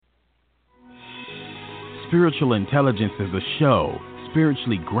Spiritual Intelligence is a show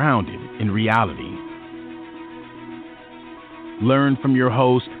spiritually grounded in reality. Learn from your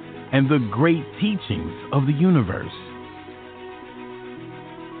host and the great teachings of the universe.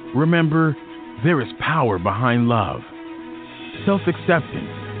 Remember, there is power behind love,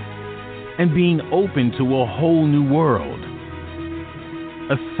 self-acceptance, and being open to a whole new world.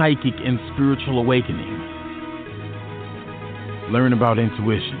 A psychic and spiritual awakening. Learn about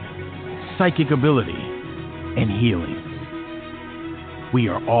intuition, psychic ability, and healing. We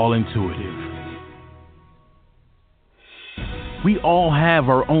are all intuitive. We all have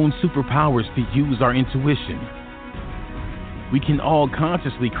our own superpowers to use our intuition. We can all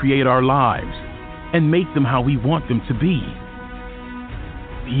consciously create our lives and make them how we want them to be.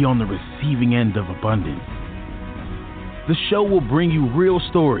 Be on the receiving end of abundance. The show will bring you real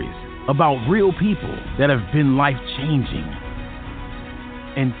stories about real people that have been life-changing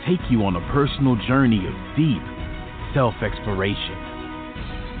and take you on a personal journey of deep self-exploration.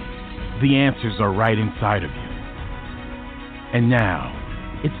 The answers are right inside of you. And now,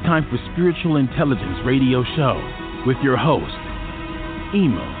 it's time for Spiritual Intelligence Radio Show with your host,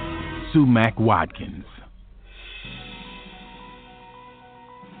 Ima Sumac Watkins.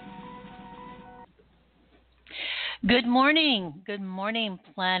 Good morning,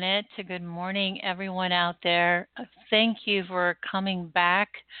 planet. Good morning, everyone out there. Thank you for coming back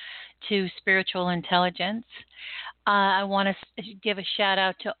to Spiritual Intelligence. I want to give a shout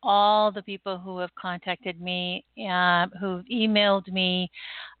out to all the people who have contacted me, who've emailed me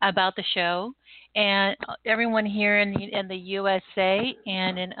about the show, and everyone here in the USA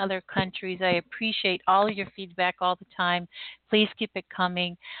and in other countries. I appreciate all of your feedback all the time. Please keep it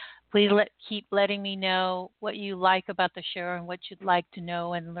coming. Please keep letting me know what you like about the show and what you'd like to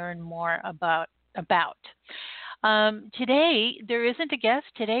know and learn more about. Today, there isn't a guest.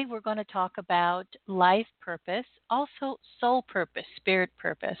 Today, we're going to talk about life purpose, also soul purpose, spirit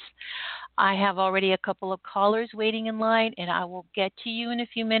purpose. I have already a couple of callers waiting in line, and I will get to you in a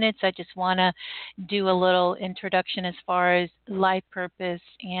few minutes. I just want to do a little introduction as far as life purpose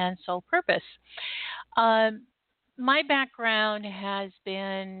and soul purpose. My background has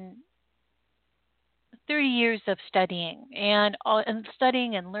been 30 years of studying and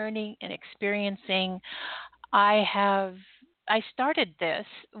learning and experiencing. I started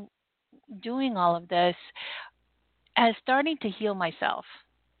doing all of this as starting to heal myself.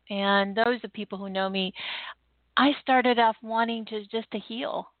 And those are people who know me. I started off wanting to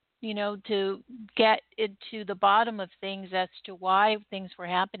heal, to get into the bottom of things as to why things were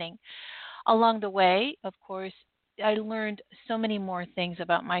happening. Along the way, of course, I learned so many more things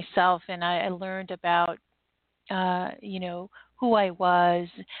about myself, and I learned about, who I was,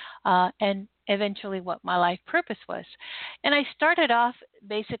 and eventually what my life purpose was. And I started off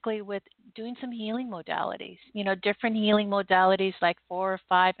basically with doing some healing modalities, different healing modalities, like 4 or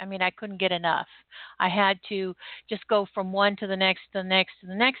 5. I mean, I couldn't get enough. I had to just go from one to the next, to the next, to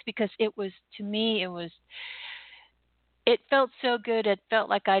the next, because it felt so good. It felt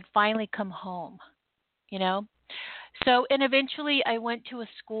like I'd finally come home, So, and eventually I went to a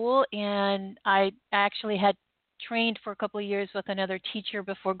school, and I actually had trained for a couple of years with another teacher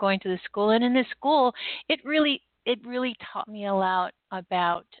before going to the school. And in this school, it really taught me a lot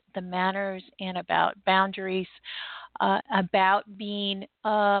about the manners and about boundaries, about being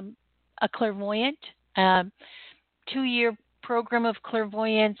a clairvoyant, 2-year program of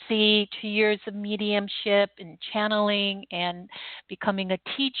clairvoyancy, 2 years of mediumship and channeling and becoming a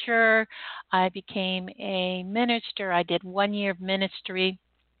teacher. I became a minister. I did 1 year of ministry,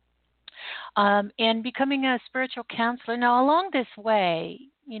 and becoming a spiritual counselor. Now, along this way,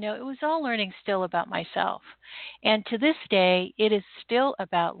 it was all learning still about myself. And to this day, it is still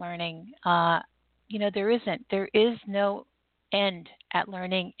about learning. There is no end at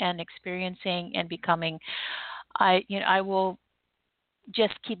learning and experiencing and becoming. I will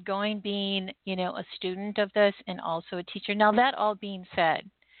just keep going, being, a student of this and also a teacher. Now, that all being said,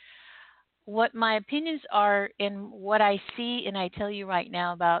 what my opinions are and what I see, and I tell you right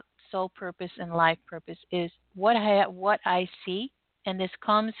now about soul purpose and life purpose, is what I see, and this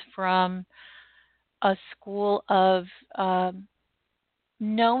comes from a school of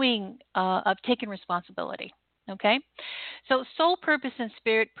knowing, of taking responsibility. Okay, so soul purpose and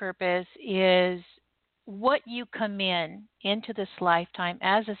spirit purpose is what you come into this lifetime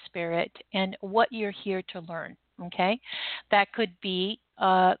as a spirit and what you're here to learn. Okay, that could be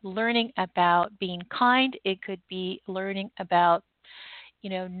learning about being kind. It could be learning about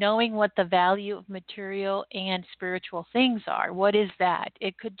knowing what the value of material and spiritual things are. What is that?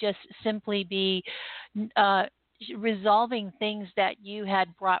 It could just simply be resolving things that you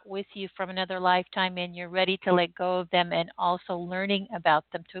had brought with you from another lifetime, and you're ready to let go of them, and also learning about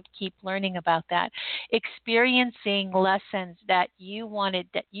them, to keep learning about that, experiencing lessons that you wanted,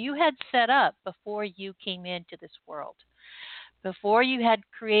 that you had set up before you came into this world, before you had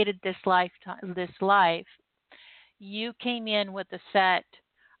created this life. You came in with a set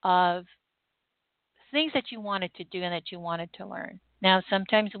of things that you wanted to do and that you wanted to learn. Now,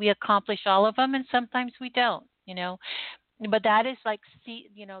 sometimes we accomplish all of them, and sometimes we don't. But that is like,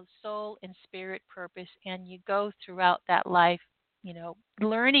 soul and spirit purpose, and you go throughout that life,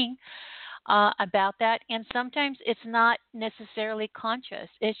 learning about that. And sometimes it's not necessarily conscious.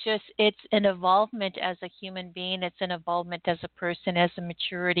 It's an evolvement as a human being. It's an evolvement as a person, as a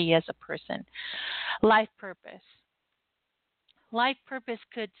maturity as a person. Life purpose. Life purpose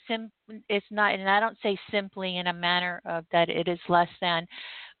it's not, and I don't say simply in a manner of that it is less than,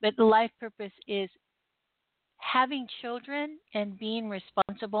 but life purpose is having children and being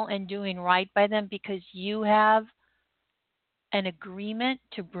responsible and doing right by them, because you have an agreement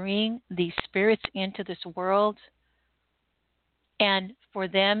to bring these spirits into this world, and for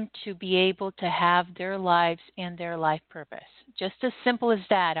them to be able to have their lives and their life purpose. Just as simple as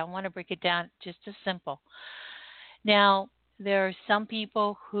that. I want to break it down just as simple. Now, there are some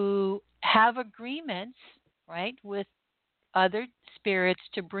people who have agreements, right, with other spirits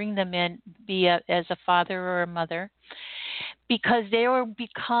to bring them in, as a father or a mother, because they will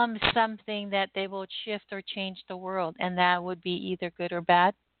become something that they will shift or change the world, and that would be either good or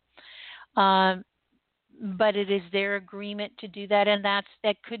bad. But it is their agreement to do that, and that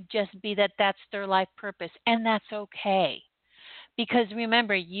could just be that's their life purpose, and that's okay. Because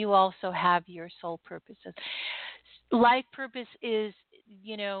remember, you also have your soul purposes. Life purpose is,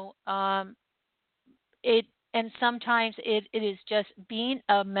 it, and sometimes it is just being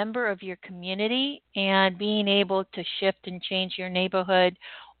a member of your community and being able to shift and change your neighborhood,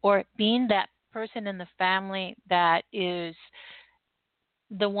 or being that person in the family that is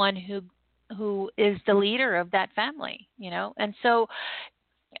the one who is the leader of that family, And so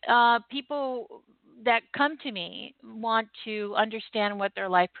people that come to me want to understand what their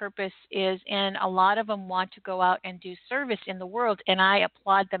life purpose is, and a lot of them want to go out and do service in the world, and I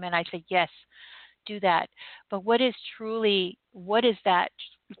applaud them and I say, yes, do that. But what is that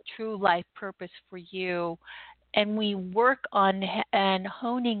true life purpose for you? And we work on and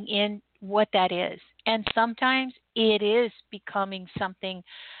honing in what that is. And sometimes it is becoming something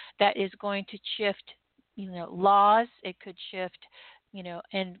that is going to shift, laws. It could shift,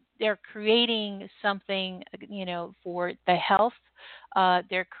 and they're creating something, for the health.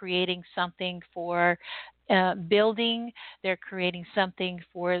 They're creating something for building. They're creating something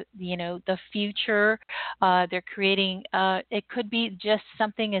for, the future. They're creating, it could be just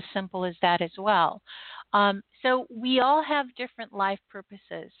something as simple as that as well. So we all have different life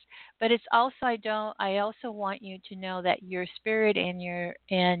purposes, but it's also, I also want you to know that your spirit and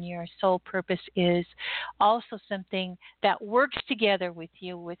your soul purpose is also something that works together with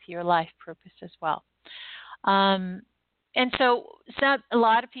you, with your life purpose as well. And so a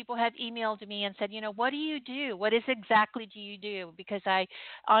lot of people have emailed me and said, what do you do? What exactly do you do? Because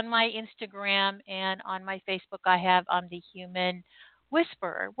on my Instagram and on my Facebook, I'm the Human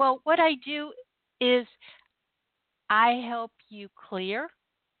Whisperer. Well, what I do is I help you clear,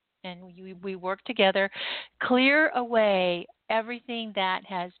 and we work together, clear away everything that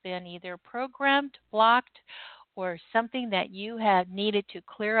has been either programmed, blocked, or something that you have needed to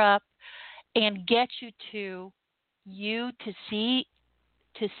clear up, and get you to see,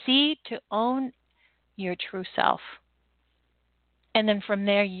 to own your true self. And then from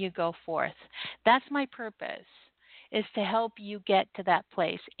there you go forth. That's my purpose, is to help you get to that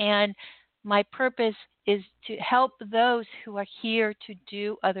place. And my purpose is to help those who are here to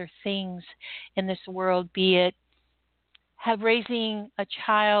do other things in this world, be it raising a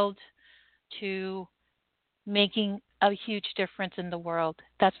child to making a huge difference in the world.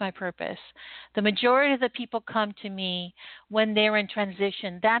 That's my purpose. The majority of the people come to me when they're in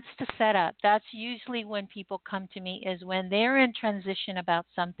transition. That's the setup. That's usually when people come to me, is when they're in transition about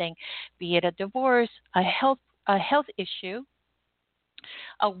something, be it a divorce, a health issue,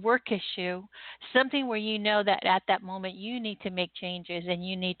 a work issue, something where you know that at that moment you need to make changes and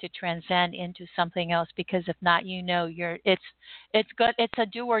you need to transcend into something else, because if not, it's a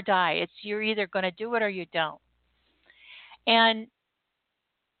do or die. You're either going to do it or you don't. And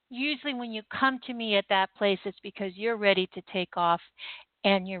usually when you come to me at that place, it's because you're ready to take off,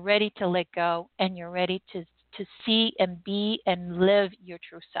 and you're ready to let go, and you're ready to see and be and live your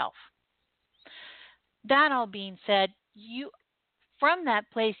true self. That all being said, from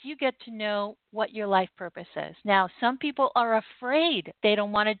that place, you get to know what your life purpose is. Now, some people are afraid. They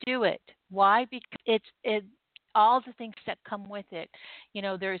don't want to do it. Why? Because it all the things that come with it.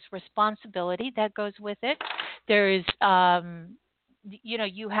 There's responsibility that goes with it. There is,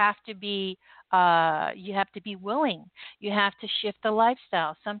 you have to be willing. You have to shift the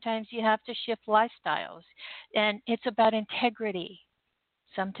lifestyle. Sometimes you have to shift lifestyles, and it's about integrity.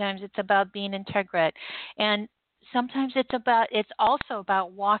 Sometimes it's about being integrate, and sometimes it's also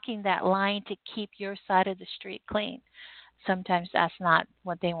about walking that line to keep your side of the street clean. Sometimes that's not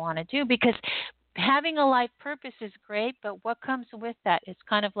what they want to do, because having a life purpose is great, but what comes with that? It's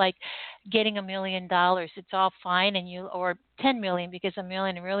kind of like getting $1 million. It's all fine, or 10 million, because a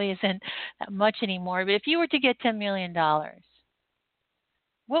million really isn't that much anymore. But if you were to get $10 million,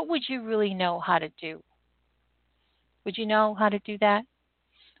 what would you really know how to do? Would you know how to do that?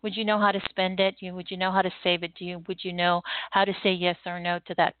 Would you know how to spend it? Would you know how to save it? Would you know how to say yes or no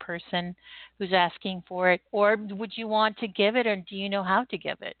to that person who's asking for it? Or would you want to give it, or do you know how to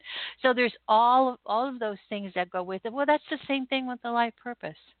give it? So there's all of those things that go with it. Well, that's the same thing with the life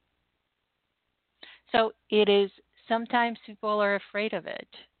purpose. So it is, sometimes people are afraid of it,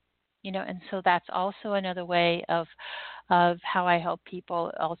 and so that's also another way of how I help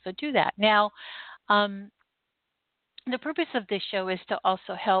people also do that. Now, the purpose of this show is to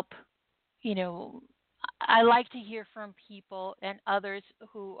also help, I like to hear from people and others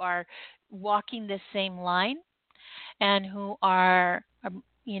who are walking the same line, and who are,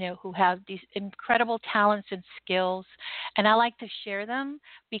 who have these incredible talents and skills. And I like to share them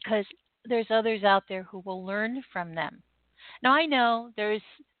because there's others out there who will learn from them. Now, I know there's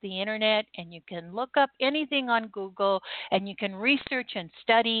the internet, and you can look up anything on Google, and you can research and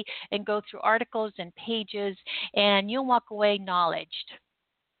study and go through articles and pages, and you'll walk away knowledged.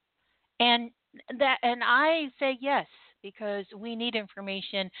 And I say yes, because we need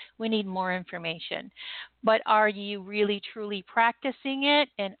information. We need more information. But are you really truly practicing it?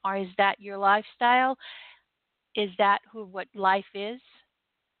 And is that your lifestyle? Is that what life is?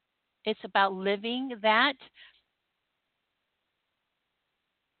 It's about living that.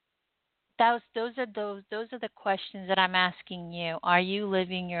 Those are the questions that I'm asking you. Are you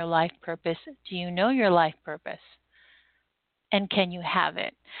living your life purpose? Do you know your life purpose? And can you have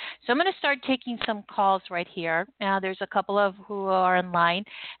it? So I'm going to start taking some calls right here. Now, there's a couple of who are online,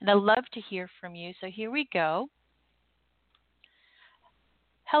 and I'd love to hear from you. So here we go.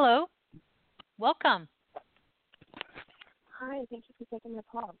 Hello. Welcome. Hi, thank you for taking the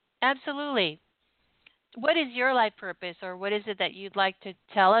call. Absolutely. What is your life purpose, or what is it that you'd like to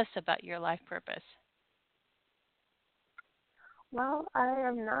tell us about your life purpose? Well, I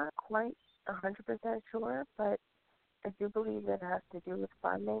am not quite 100% sure, but I do believe it has to do with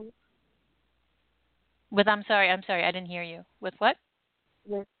farming. I'm sorry, I didn't hear you. With what?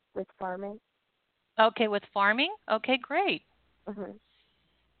 With farming. Okay, with farming? Okay, great. Mm-hmm.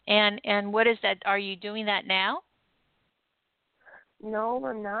 And what is that? Are you doing that now? No,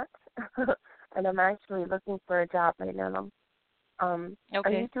 I'm not. And I'm actually looking for a job right now. Okay.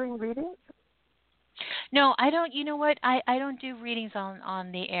 Are you doing readings? No, I don't. You know what? I don't do readings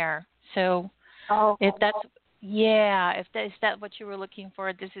on the air. So Oh. if that's if that what you were looking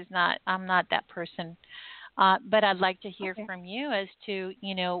for, this is not. I'm not that person. But I'd like to hear from you as to,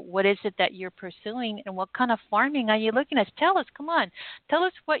 what is it that you're pursuing, and what kind of farming are you looking at? Tell us, come on. Tell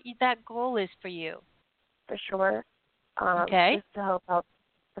us what that goal is for you. For sure. Okay. Just to help out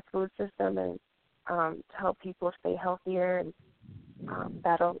the food system, and to help people stay healthier, and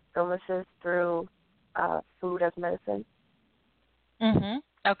battle illnesses through food as medicine.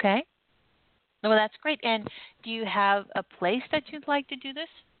 Okay. Well, that's great. And do you have a place that you'd like to do this?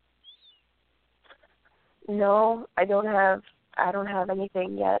 No, I don't have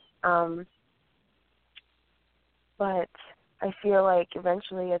anything yet. But I feel like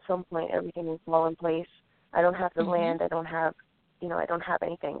eventually, at some point, everything will fall in place. I don't have the land. I don't have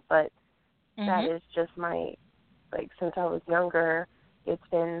anything. But that is just my, since I was younger, it's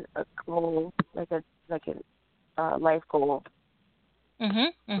been a goal, like a life goal.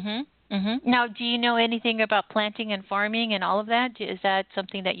 Now, do you know anything about planting and farming and all of that? Is that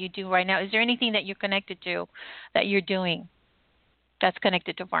something that you do right now? Is there anything that you're connected to that you're doing that's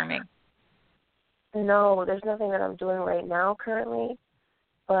connected to farming? No, there's nothing that I'm doing right now currently,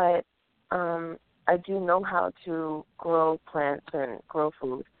 but I do know how to grow plants and grow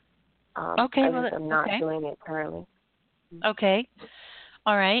food. I'm not doing it currently. Okay.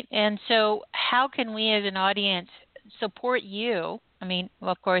 All right. And so how can we as an audience support you? I mean,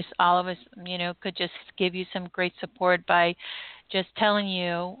 of course, all of us, could just give you some great support by just telling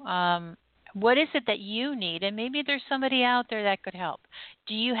you What is it that you need? And maybe there's somebody out there that could help.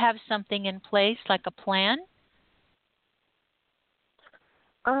 Do you have something in place, like a plan?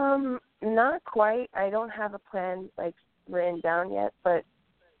 Not quite. I don't have a plan like written down yet, but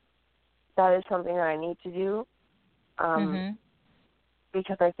that is something that I need to do.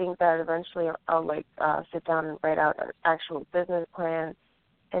 Because I think that eventually I'll sit down and write out an actual business plan,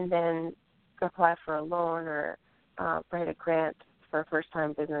 and then apply for a loan or write a grant for a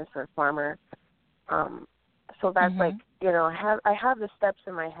first-time business or a farmer. So that's I have the steps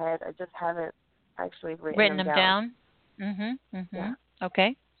in my head. I just haven't actually written them down. Yeah.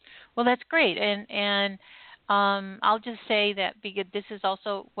 Okay. Well, that's great. And I'll just say that because this is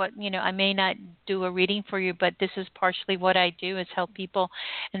also what, I may not do a reading for you, but this is partially what I do is help people.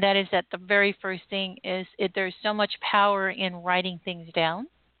 And that is that the very first thing is there's so much power in writing things down.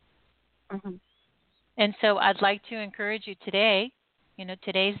 And so I'd like to encourage you today,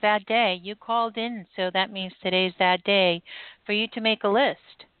 today's that day. You called in, so that means today's that day for you to make a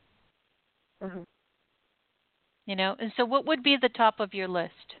list. And so what would be the top of your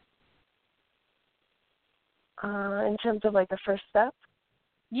list? In terms of the first step?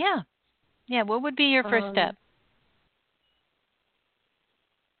 Yeah. Yeah, what would be your first step?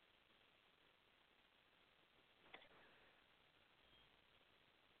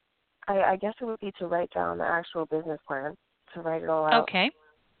 I guess it would be to write down the actual business plan, to write it all out. Okay.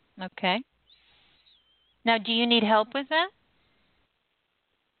 Now, do you need help with that?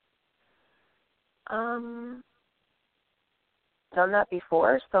 Done that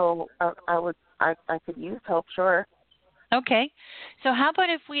before, so I could use help, sure. Okay. So how about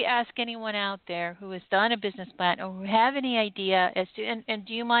if we ask anyone out there who has done a business plan or who have any idea as to, and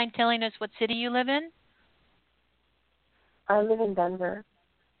do you mind telling us what city you live in? I live in Denver.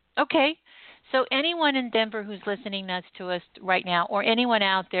 Okay. So anyone in Denver who's listening to us right now, or anyone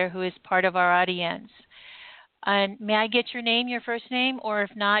out there who is part of our audience, and may I get your name, your first name, or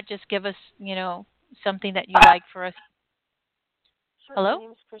if not, just give us, something that you like for us. Sure. Hello? My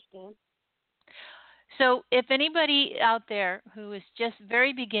name is Christine. So if anybody out there who is just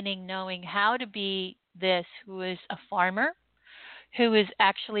very beginning knowing how to be this, who is a farmer, who is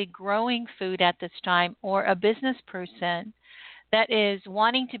actually growing food at this time, or a business person that is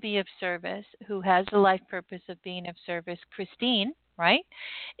wanting to be of service, who has the life purpose of being of service, Christine, right,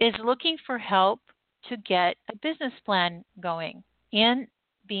 is looking for help to get a business plan going in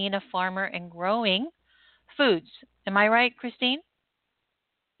being a farmer and growing foods. Am I right, Christine?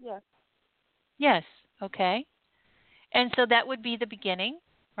 Yes. Yes. Okay. And so that would be the beginning,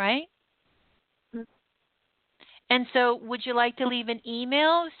 right? And so would you like to leave an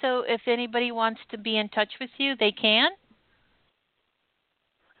email so if anybody wants to be in touch with you, they can?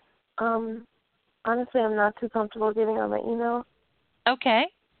 Honestly, I'm not too comfortable giving out my email. Okay.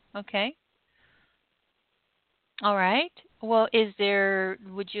 All right. Well,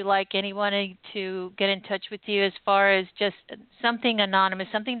 would you like anyone to get in touch with you as far as just something anonymous,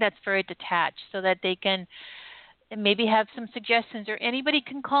 something that's very detached so that they can maybe have some suggestions, or anybody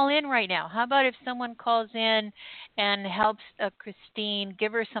can call in right now? How about if someone calls in and helps Christine,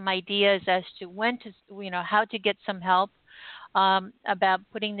 give her some ideas as to how to get some help about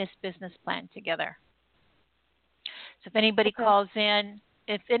putting this business plan together. So if anybody calls in,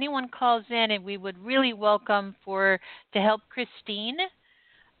 if anyone calls in, and we would really welcome to help Christine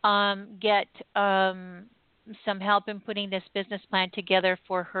get some help in putting this business plan together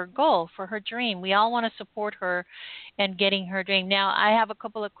for her goal, for her dream. We all want to support her in getting her dream. Now, I have a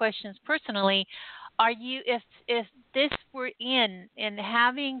couple of questions personally. Are you, if this were in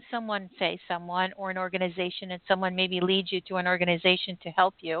having someone or an organization, and someone maybe leads you to an organization to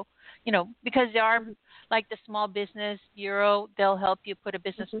help you, because there are like the Small Business Bureau, they'll help you put a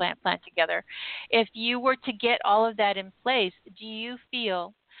business plan together. If you were to get all of that in place, do you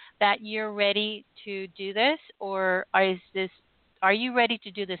feel that you're ready to do this, or are you ready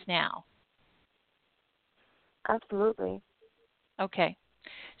to do this now? Absolutely. Okay.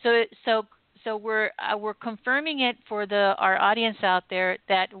 So we're confirming it for our audience out there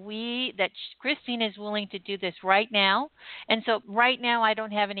that Christine is willing to do this right now. And so right now I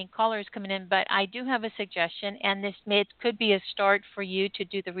don't have any callers coming in, but I do have a suggestion, and it could be a start for you to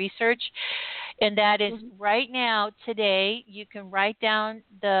do the research. And that is right now, today, you can write down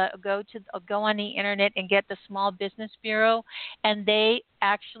go on the internet and get the Small Business Bureau, and they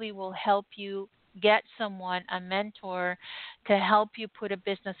actually will help you get someone, a mentor, to help you put a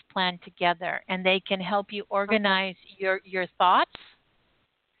business plan together, and they can help you organize your thoughts,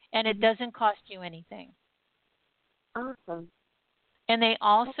 and it doesn't cost you anything. Awesome. And they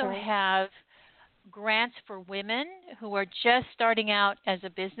also have grants for women who are just starting out as a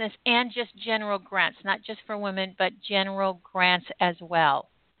business, and just general grants, not just for women, but general grants as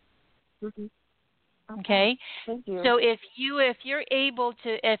well. Mhm. Okay. Thank you. So if you're able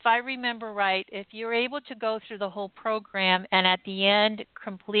to, if I remember right, if you're able to go through the whole program and at the end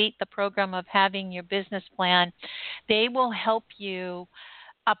complete the program of having your business plan, they will help you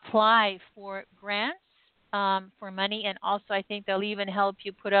apply for grants for money, and also I think they'll even help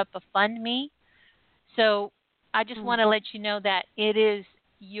you put up a fund me. So I just want to let you know that it is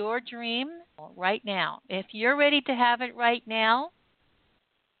your dream right now. If you're ready to have it right now,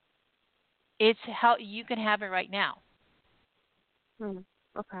 it's how you can have it right now.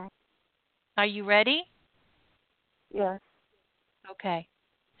 Okay. Are you ready? Yes. Okay.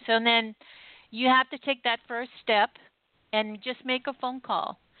 So then you have to take that first step and just make a phone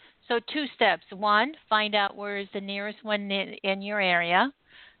call. So two steps. One, find out where is the nearest one in your area.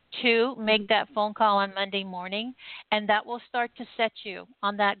 Two, make that phone call on Monday morning, and that will start to set you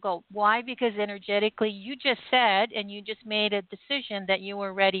on that goal. Why? Because energetically, you just said and you just made a decision that you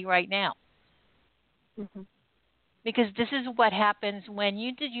were ready right now. Mhm. Because this is what happens when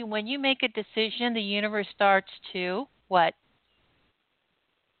you make a decision, the universe starts to what?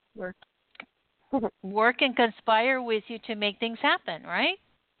 Work. Work and conspire with you to make things happen, right?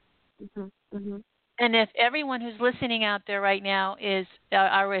 Mhm. Mhm. And if everyone who's listening out there right now is,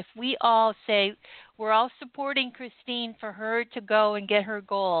 or if we all say we're all supporting Christine for her to go and get her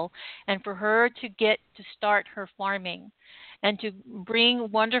goal, and for her to get to start her farming, and to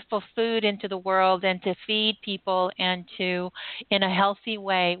bring wonderful food into the world, and to feed people, and to, in a healthy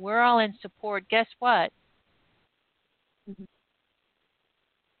way, we're all in support. Guess what? Mhm.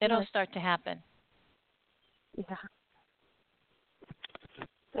 It'll Yes. start to happen. Yeah.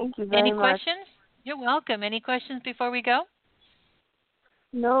 Thank you Any very much. questions? You're welcome. Any questions before we go?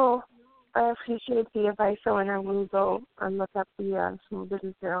 No, I appreciate the advice, so and I will go and look up the Small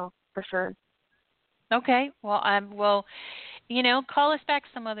Business Bureau for sure. Okay. Well, call us back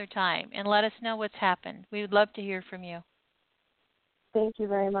some other time and let us know what's happened. We would love to hear from you. Thank you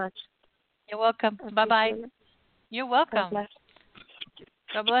very much. You're welcome. I Bye-bye. appreciate it. You're God welcome. bless.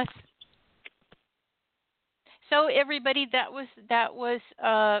 God bless. So everybody, this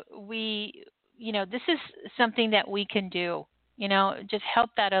is something that we can do. Just help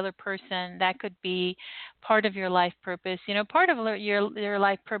that other person. That could be part of your life purpose. Part of your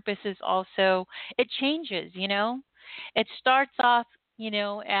life purpose is also, it changes. It starts off,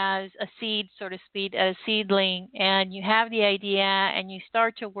 as a seed, so to speak, a seedling, and you have the idea and you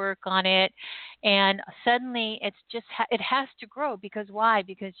start to work on it, and suddenly it has to grow. Because why?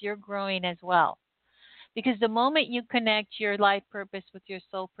 Because you're growing as well. Because the moment you connect your life purpose with your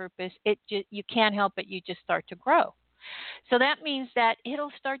soul purpose, you can't help it, you just start to grow. So that means that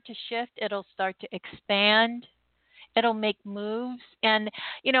it'll start to shift, it'll start to expand, it'll make moves. And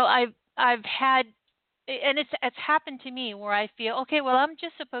I've had, and it's happened to me where I feel, okay, well, I'm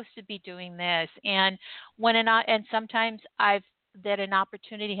just supposed to be doing this, and and sometimes I've that an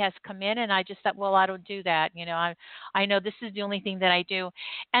opportunity has come in, and I just thought, well, I don't do that. I know this is the only thing that I do,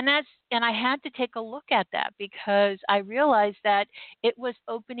 and I had to take a look at that, because I realized that it was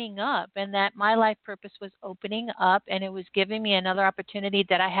opening up, and that my life purpose was opening up, and it was giving me another opportunity,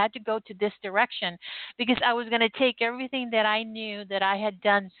 that I had to go to this direction, because I was going to take everything that I knew that I had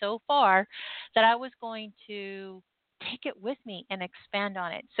done so far, that I was going to take it with me and expand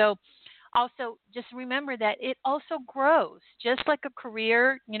on it. So also just remember that it also grows, just like a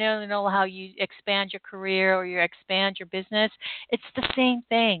career. You know how you expand your career or you expand your business. It's the same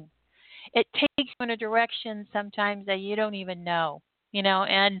thing. It takes you in a direction sometimes that you don't even know.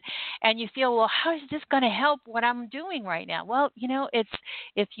 And you feel, well, how is this going to help what I'm doing right now? Well, it's,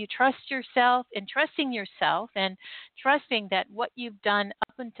 if you trust yourself, and trusting yourself, and trusting that what you've done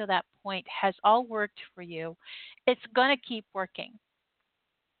up until that point has all worked for you, it's going to keep working.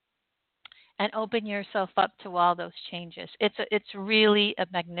 And open yourself up to all those changes. It's really a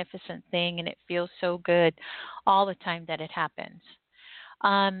magnificent thing, and it feels so good all the time that it happens.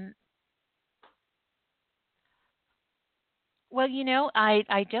 Um, well,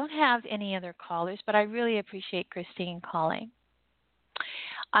 I don't have any other callers, but I really appreciate Christine calling.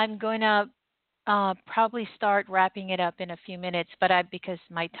 I'm going to probably start wrapping it up in a few minutes, but because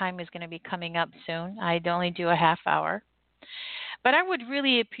my time is going to be coming up soon, I'd only do a half hour. But I would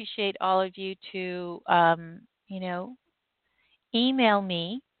really appreciate all of you to, email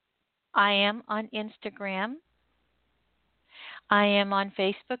me. I am on Instagram. I am on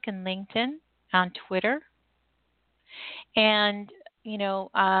Facebook and LinkedIn, on Twitter, and you know,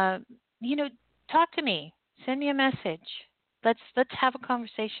 uh, you know, talk to me. Send me a message. Let's have a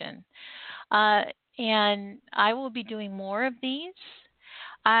conversation. Uh, and I will be doing more of these.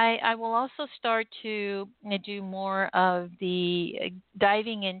 I will also start to do more of the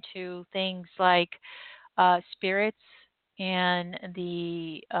diving into things like spirits and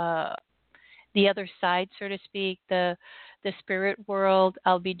the other side, so to speak, the spirit world.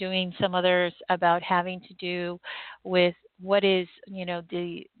 I'll be doing some others about having to do with what is,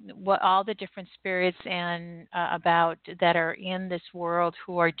 the what all the different spirits and about that are in this world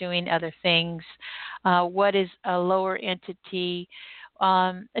who are doing other things. What is a lower entity?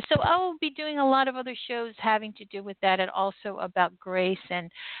 So I will be doing a lot of other shows having to do with that, and also about grace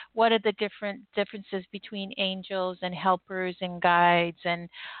and what are the different differences between angels and helpers and guides, and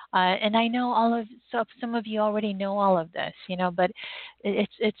I know some of you already know all of this, but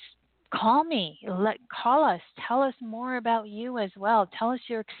it's call me, call us, tell us more about you as well. Tell us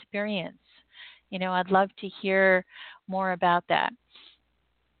your experience. I'd love to hear more about that.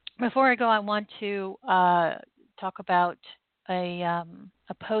 Before I go, I want to talk about a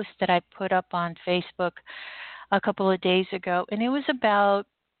post that I put up on Facebook a couple of days ago, and it was about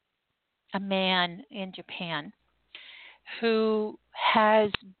a man in Japan who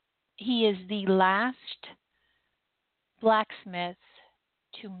he is the last blacksmith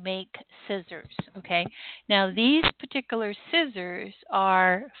to make scissors. Okay, now these particular scissors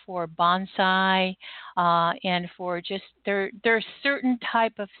are for bonsai and for just they're a certain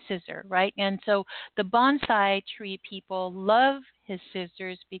type of scissor, right? And so the bonsai tree people love his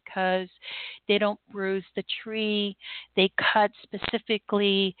scissors because they don't bruise the tree. They cut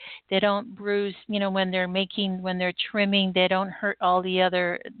specifically. They don't bruise, when they're trimming, they don't hurt all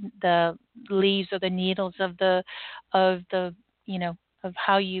the leaves or the needles of the of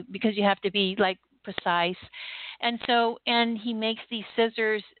how because you have to be like precise. And he makes these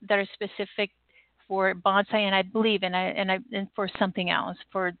scissors that are specific for bonsai, and I believe and for something else.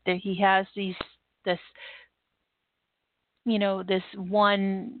 He has this this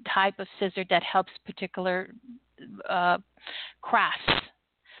one type of scissor that helps particular crafts.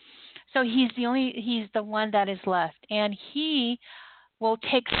 So he's the one that is left, and he will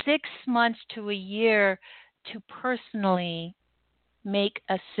take 6 months to a year to personally make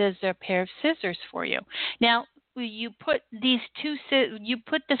a pair of scissors for you. Now, you put the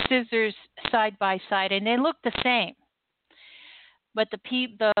scissors side by side, and they look the same. But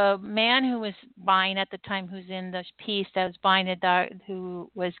the man who was buying at the time, who's in the piece that was buying it,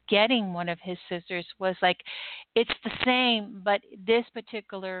 who was getting one of his scissors, was like, it's the same, but this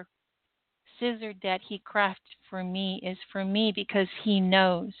particular scissor that he crafted for me is for me because he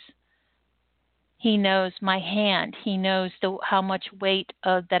knows. He knows my hand. He knows how much weight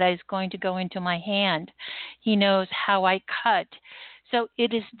that is going to go into my hand. He knows how I cut. So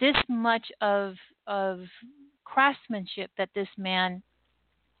it is this much of craftsmanship that this man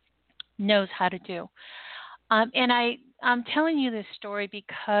knows how to do. And I'm telling you this story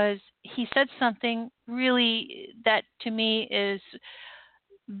because he said something really that to me is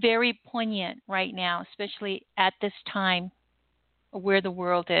very poignant right now, especially at this time where the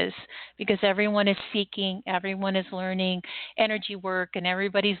world is, because everyone is seeking, everyone is learning energy work, and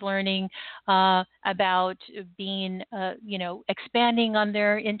everybody's learning about being, expanding on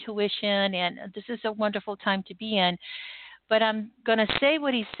their intuition, and this is a wonderful time to be in. But I'm going to say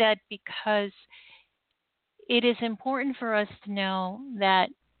what he said because it is important for us to know that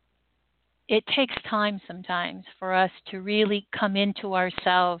it takes time sometimes for us to really come into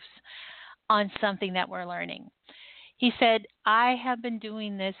ourselves on something that we're learning. He said, I have been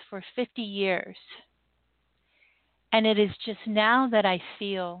doing this for 50 years, and it is just now that I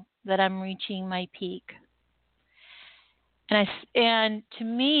feel that I'm reaching my peak. And to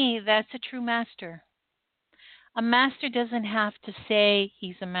me, that's a true master. A master doesn't have to say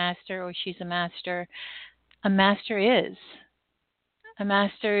he's a master or she's a master. A master is. A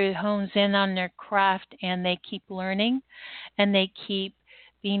master hones in on their craft, and they keep learning, and they keep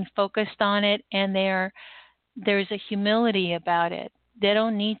being focused on it, and there's a humility about it. They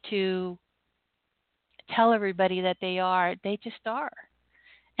don't need to tell everybody that they are. They just are.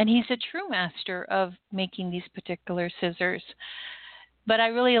 And he's a true master of making these particular scissors. But I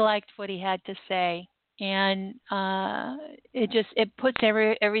really liked what he had to say. And it puts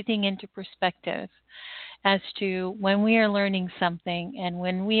everything into perspective as to when we are learning something and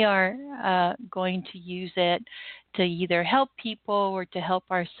when we are going to use it to either help people or to help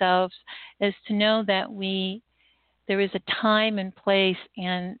ourselves, is to know that there is a time and place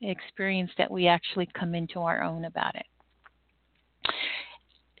and experience that we actually come into our own about it.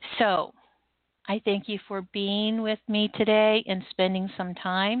 So I thank you for being with me today and spending some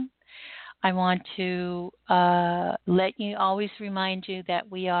time. I want to always remind you that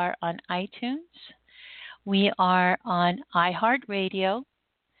we are on iTunes. We are on iHeartRadio,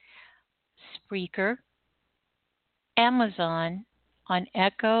 Spreaker, Amazon, on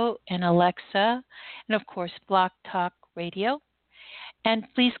Echo and Alexa, and of course, Block Talk Radio. And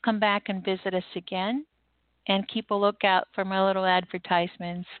please come back and visit us again, and keep a lookout for my little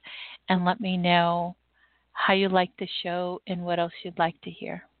advertisements, and let me know how you like the show and what else you'd like to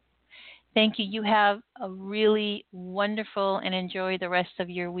hear. Thank you. You have a really wonderful and enjoy the rest of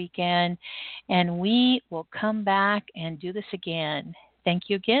your weekend. And we will come back and do this again. Thank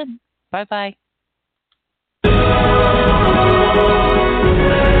you again. Bye-bye.